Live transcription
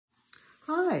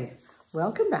Hi,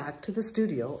 welcome back to the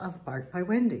studio of Art by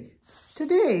Wendy.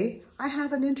 Today, I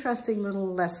have an interesting little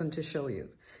lesson to show you.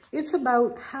 It's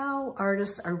about how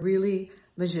artists are really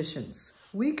magicians.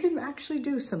 We can actually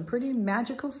do some pretty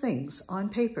magical things on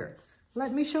paper.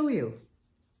 Let me show you.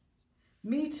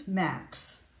 Meet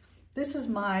Max. This is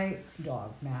my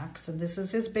dog, Max, and this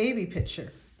is his baby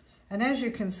picture. And as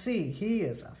you can see, he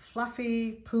is a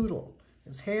fluffy poodle.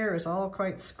 His hair is all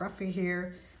quite scruffy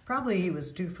here. Probably he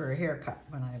was due for a haircut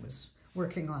when I was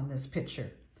working on this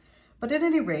picture. But at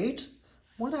any rate,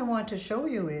 what I want to show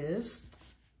you is,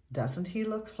 doesn't he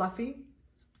look fluffy?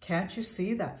 Can't you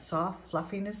see that soft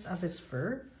fluffiness of his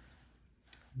fur?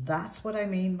 That's what I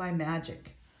mean by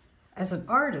magic. As an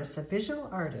artist, a visual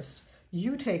artist,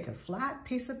 you take a flat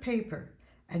piece of paper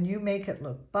and you make it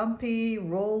look bumpy,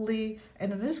 rolly,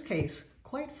 and in this case,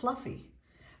 quite fluffy.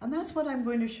 And that's what I'm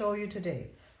going to show you today.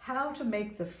 How to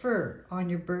make the fur on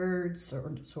your birds,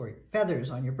 or sorry, feathers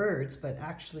on your birds, but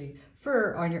actually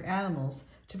fur on your animals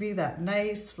to be that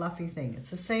nice fluffy thing.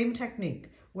 It's the same technique,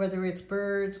 whether it's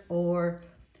birds or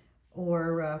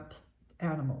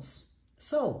animals.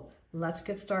 So let's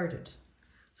get started.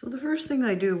 So the first thing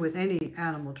I do with any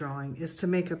animal drawing is to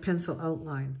make a pencil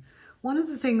outline. One of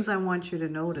the things I want you to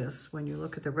notice when you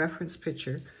look at the reference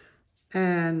picture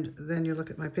and then you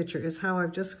look at my picture is how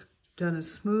I've just done a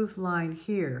smooth line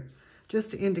here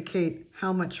just to indicate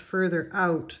how much further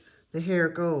out the hair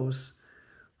goes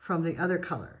from the other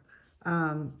color.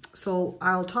 So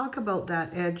I'll talk about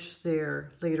that edge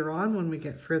there later on when we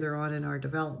get further on in our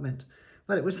development.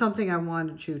 But it was something I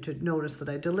wanted you to notice, that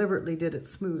I deliberately did it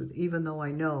smooth, even though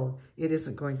I know it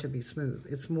isn't going to be smooth.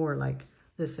 It's more like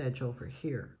this edge over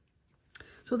here.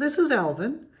 So this is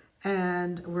Alvin,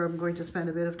 and I'm going to spend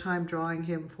a bit of time drawing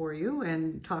him for you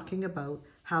and talking about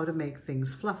how to make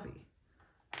things fluffy.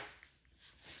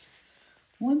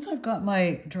 Once I've got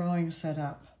my drawing set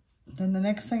up, then the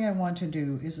next thing I want to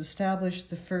do is establish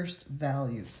the first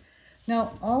value.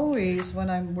 Now, always when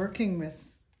I'm working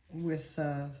with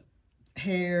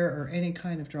hair or any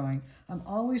kind of drawing, I'm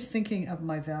always thinking of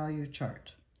my value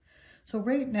chart. So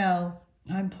right now,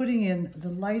 I'm putting in the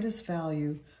lightest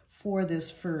value for this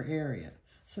fur area.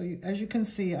 So as you can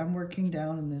see, I'm working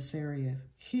down in this area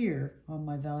here on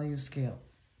my value scale.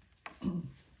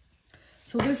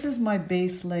 So this is my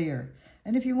base layer.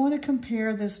 And if you want to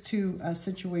compare this to a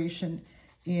situation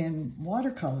in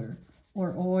watercolor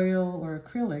or oil or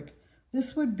acrylic,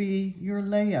 this would be your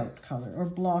layout color or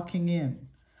blocking in.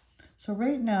 So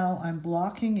right now I'm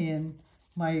blocking in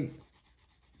my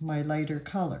lighter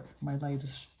color, my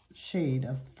lightest shade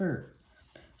of fur.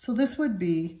 So this would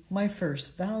be my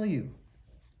first value.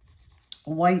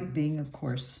 White being, of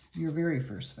course, your very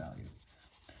first value.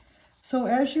 So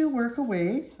as you work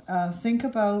away, think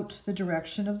about the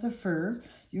direction of the fur.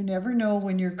 You never know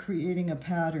when you're creating a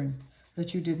pattern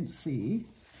that you didn't see.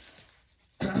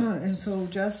 And so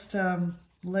just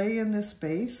lay in this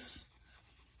base,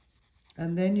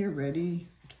 and then you're ready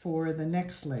for the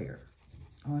next layer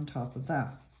on top of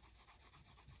that.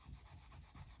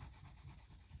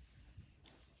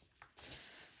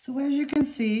 So as you can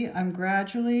see, I'm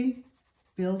gradually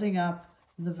building up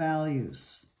the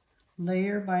values,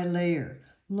 layer by layer,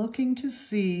 looking to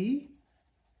see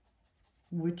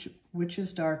which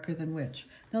is darker than which.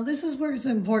 Now this is where it's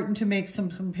important to make some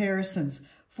comparisons.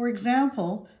 For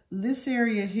example, this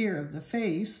area here of the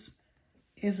face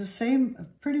is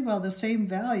pretty well the same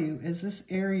value as this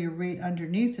area right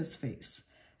underneath his face.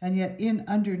 And yet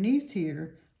underneath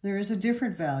here, there is a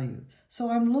different value. So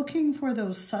I'm looking for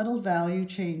those subtle value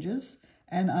changes,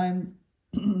 and I'm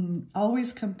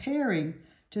always comparing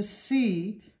to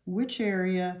see which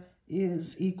area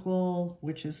is equal,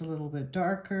 which is a little bit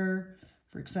darker.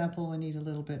 For example, I need a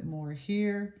little bit more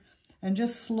here, and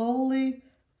just slowly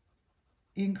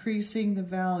increasing the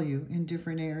value in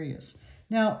different areas.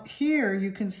 Now here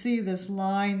you can see this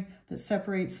line that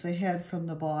separates the head from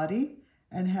the body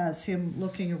and has him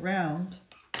looking around.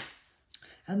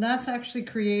 And that's actually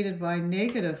created by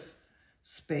negative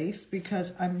space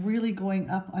because I'm really going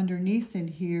up underneath in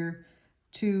here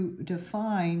to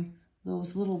define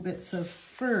those little bits of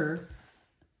fur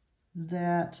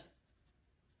that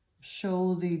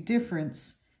show the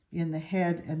difference in the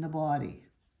head and the body.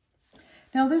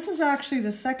 Now this is actually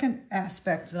the second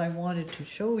aspect that I wanted to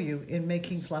show you in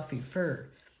making fluffy fur.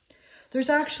 There's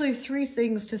actually three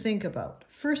things to think about.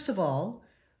 First of all,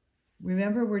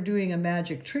 remember we're doing a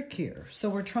magic trick here. So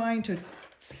we're trying to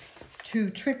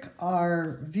trick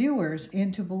our viewers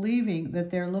into believing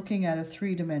that they're looking at a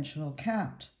three-dimensional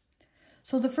cat.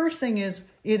 So the first thing is,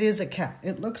 it is a cat.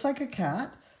 It looks like a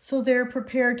cat, so they're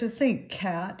prepared to think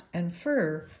cat and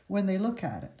fur when they look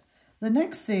at it. The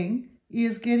next thing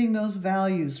is getting those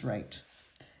values right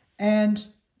and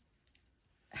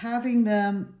having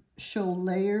them show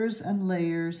layers and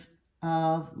layers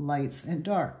of lights and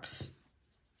darks.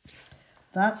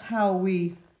 That's how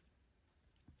we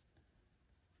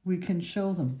can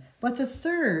show them. But the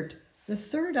third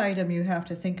item you have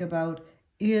to think about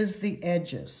is the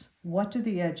edges. What do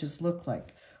the edges look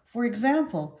like? For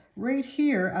example, right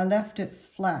here, I left it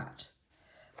flat.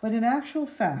 But in actual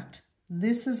fact,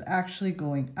 this is actually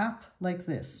going up like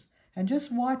this. And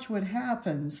just watch what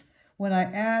happens when I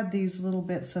add these little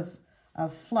bits of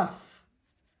fluff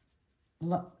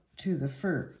to the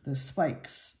fur, the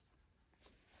spikes.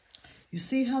 You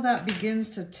see how that begins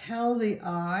to tell the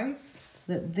eye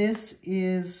that this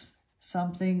is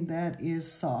something that is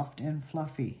soft and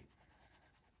fluffy.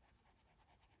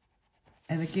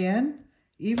 And again,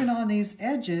 even on these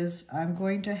edges, I'm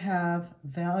going to have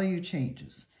value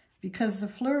changes because the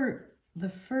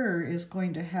fur is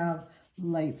going to have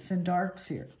lights and darks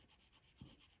here.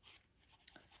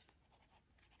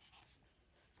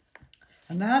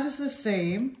 And that is the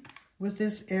same with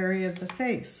this area of the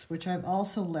face, which I've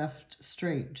also left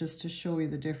straight just to show you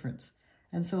the difference.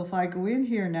 And so if I go in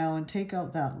here now and take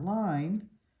out that line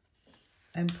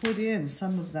and put in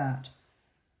some of that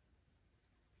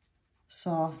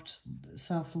soft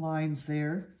lines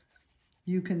there,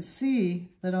 you can see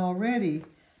that already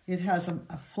it has a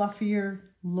fluffier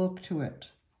look to it.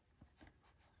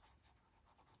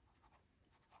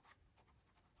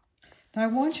 Now I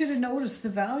want you to notice the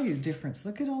value difference.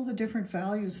 Look at all the different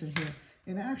values in here.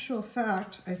 In actual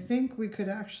fact, I think we could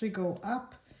actually go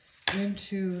up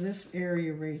into this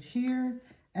area right here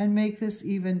and make this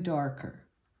even darker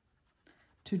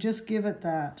to just give it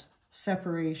that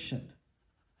separation.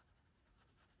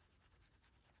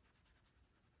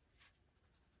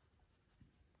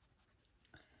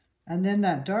 And then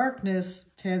that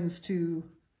darkness tends to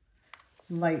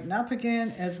lighten up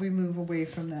again as we move away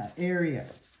from that area.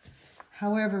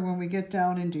 However, when we get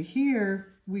down into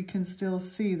here, we can still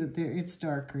see that it's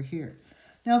darker here.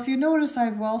 Now, if you notice,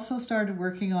 I've also started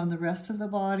working on the rest of the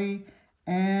body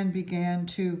and began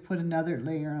to put another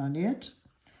layer on it.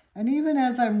 And even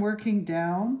as I'm working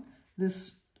down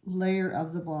this layer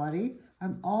of the body,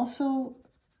 I'm also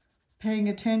paying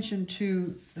attention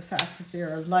to the fact that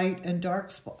there are light and dark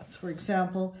spots. For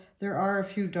example, there are a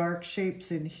few dark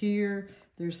shapes in here.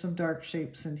 There's some dark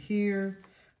shapes in here.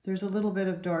 There's a little bit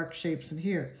of dark shapes in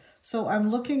here. So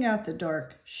I'm looking at the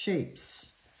dark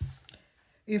shapes.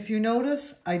 If you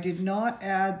notice, I did not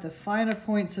add the finer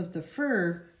points of the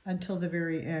fur until the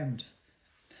very end.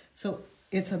 So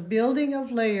it's a building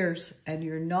of layers, and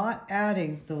you're not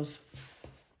adding those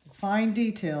fine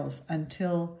details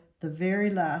until the very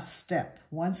last step.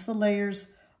 Once the layers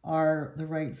are the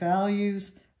right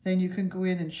values, then you can go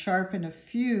in and sharpen a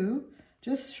few,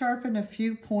 just sharpen a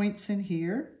few points in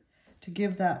here to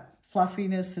give that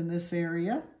fluffiness in this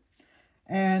area.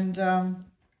 And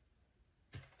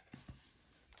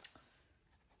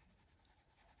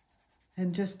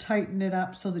just tighten it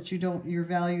up so that your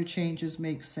value changes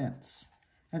make sense.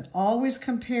 And always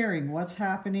comparing what's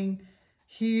happening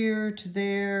here to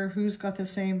there, who's got the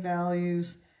same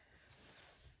values,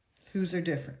 whose are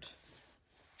different.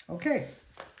 Okay.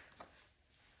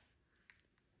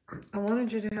 I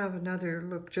wanted you to have another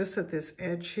look just at this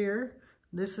edge here.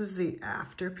 This is the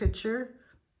after picture.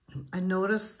 And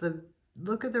notice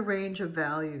look at the range of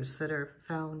values that are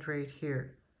found right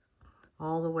here,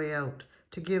 all the way out,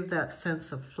 to give that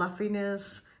sense of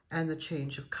fluffiness and the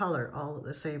change of color all at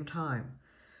the same time.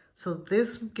 So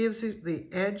this gives you, the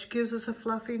edge gives us a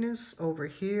fluffiness, over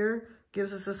here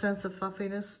gives us a sense of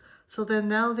fluffiness. So then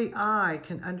now the eye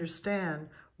can understand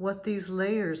what these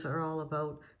layers are all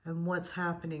about and what's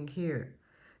happening here.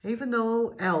 Even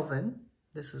though Alvin,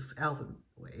 this is Alvin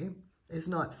Way, is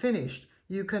not finished,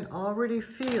 you can already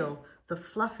feel the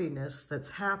fluffiness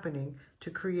that's happening to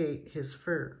create his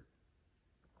fur.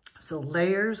 So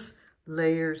layers,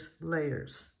 layers,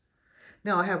 layers.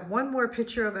 Now I have one more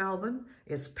picture of Alvin.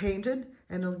 It's painted,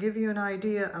 and it'll give you an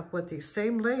idea of what these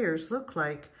same layers look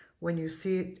like when you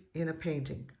see it in a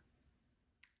painting.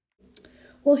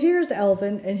 Well, here's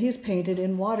Alvin, and he's painted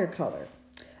in watercolor.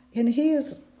 And he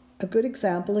is a good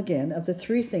example, again, of the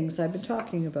three things I've been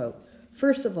talking about.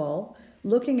 First of all,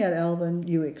 looking at Alvin,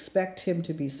 you expect him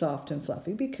to be soft and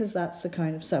fluffy because that's the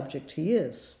kind of subject he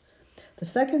is. The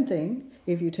second thing,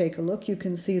 if you take a look, you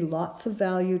can see lots of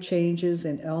value changes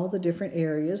in all the different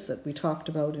areas that we talked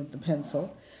about in the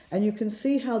pencil. And you can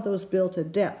see how those built a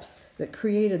depth that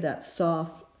created that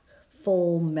soft,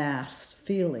 full mass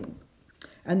feeling.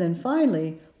 And then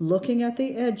finally, looking at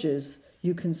the edges,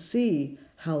 you can see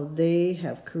how they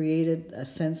have created a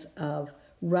sense of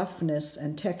roughness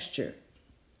and texture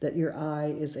that your eye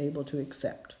is able to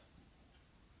accept.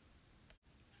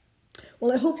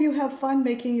 Well, I hope you have fun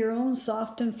making your own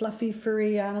soft and fluffy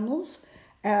furry animals.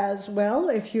 As well,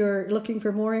 if you're looking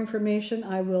for more information,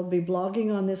 I will be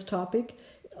blogging on this topic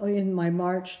in my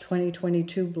March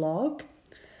 2022 blog.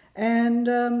 And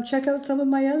check out some of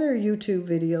my other YouTube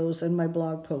videos and my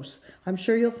blog posts. I'm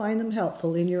sure you'll find them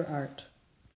helpful in your art.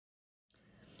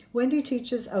 Wendy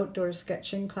teaches outdoor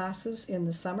sketching classes in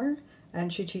the summer,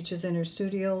 and she teaches in her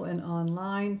studio and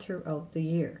online throughout the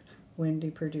year.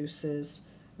 Wendy produces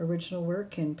original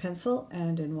work in pencil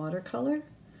and in watercolor.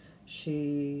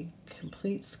 She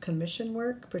completes commission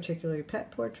work, particularly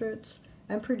pet portraits,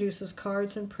 and produces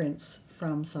cards and prints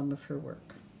from some of her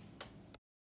work.